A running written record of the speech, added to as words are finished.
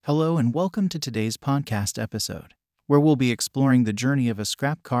Hello and welcome to today's podcast episode, where we'll be exploring the journey of a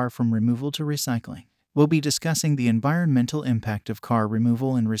scrap car from removal to recycling. We'll be discussing the environmental impact of car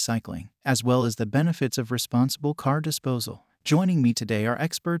removal and recycling, as well as the benefits of responsible car disposal. Joining me today are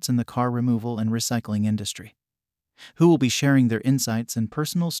experts in the car removal and recycling industry, who will be sharing their insights and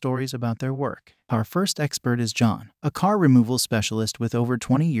personal stories about their work. Our first expert is John, a car removal specialist with over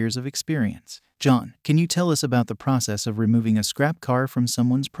 20 years of experience. John, can you tell us about the process of removing a scrap car from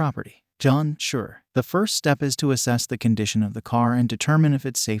someone's property? John, sure. The first step is to assess the condition of the car and determine if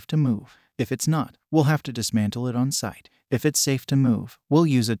it's safe to move. If it's not, we'll have to dismantle it on site. If it's safe to move, we'll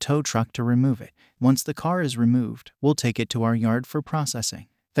use a tow truck to remove it. Once the car is removed, we'll take it to our yard for processing.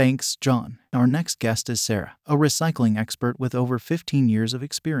 Thanks, John. Our next guest is Sarah, a recycling expert with over 15 years of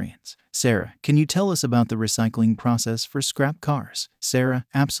experience. Sarah, can you tell us about the recycling process for scrap cars? Sarah,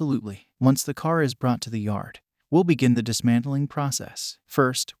 absolutely. Once the car is brought to the yard, we'll begin the dismantling process.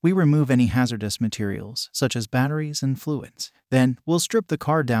 First, we remove any hazardous materials, such as batteries and fluids. Then, we'll strip the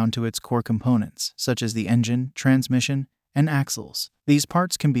car down to its core components, such as the engine, transmission, and axles. These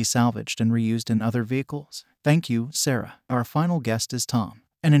parts can be salvaged and reused in other vehicles. Thank you, Sarah. Our final guest is Tom,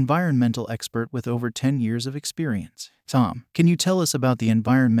 an environmental expert with over 10 years of experience. Tom, can you tell us about the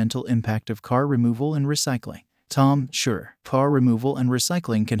environmental impact of car removal and recycling? Tom, sure. Car removal and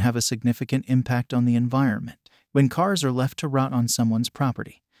recycling can have a significant impact on the environment. When cars are left to rot on someone's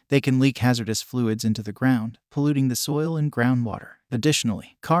property, they can leak hazardous fluids into the ground, polluting the soil and groundwater.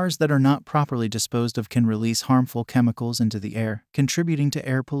 Additionally, cars that are not properly disposed of can release harmful chemicals into the air, contributing to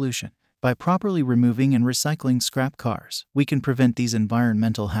air pollution. By properly removing and recycling scrap cars, we can prevent these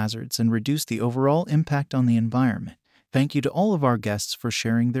environmental hazards and reduce the overall impact on the environment. Thank you to all of our guests for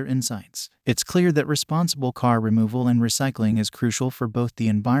sharing their insights. It's clear that responsible car removal and recycling is crucial for both the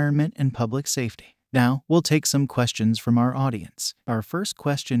environment and public safety. Now, we'll take some questions from our audience. Our first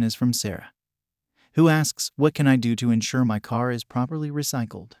question is from Sarah, who asks, "What can I do to ensure my car is properly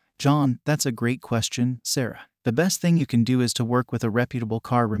recycled?" John, that's a great question, Sarah. The best thing you can do is to work with a reputable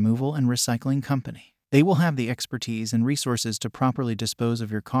car removal and recycling company. They will have the expertise and resources to properly dispose of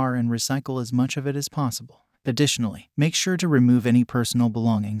your car and recycle as much of it as possible. Additionally, make sure to remove any personal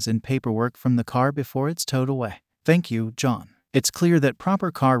belongings and paperwork from the car before it's towed away. Thank you, John. It's clear that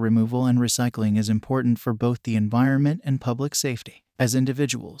proper car removal and recycling is important for both the environment and public safety. As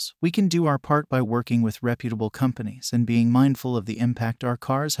individuals, we can do our part by working with reputable companies and being mindful of the impact our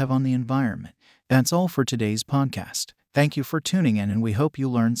cars have on the environment. That's all for today's podcast. Thank you for tuning in, and we hope you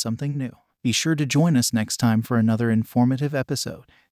learned something new. Be sure to join us next time for another informative episode.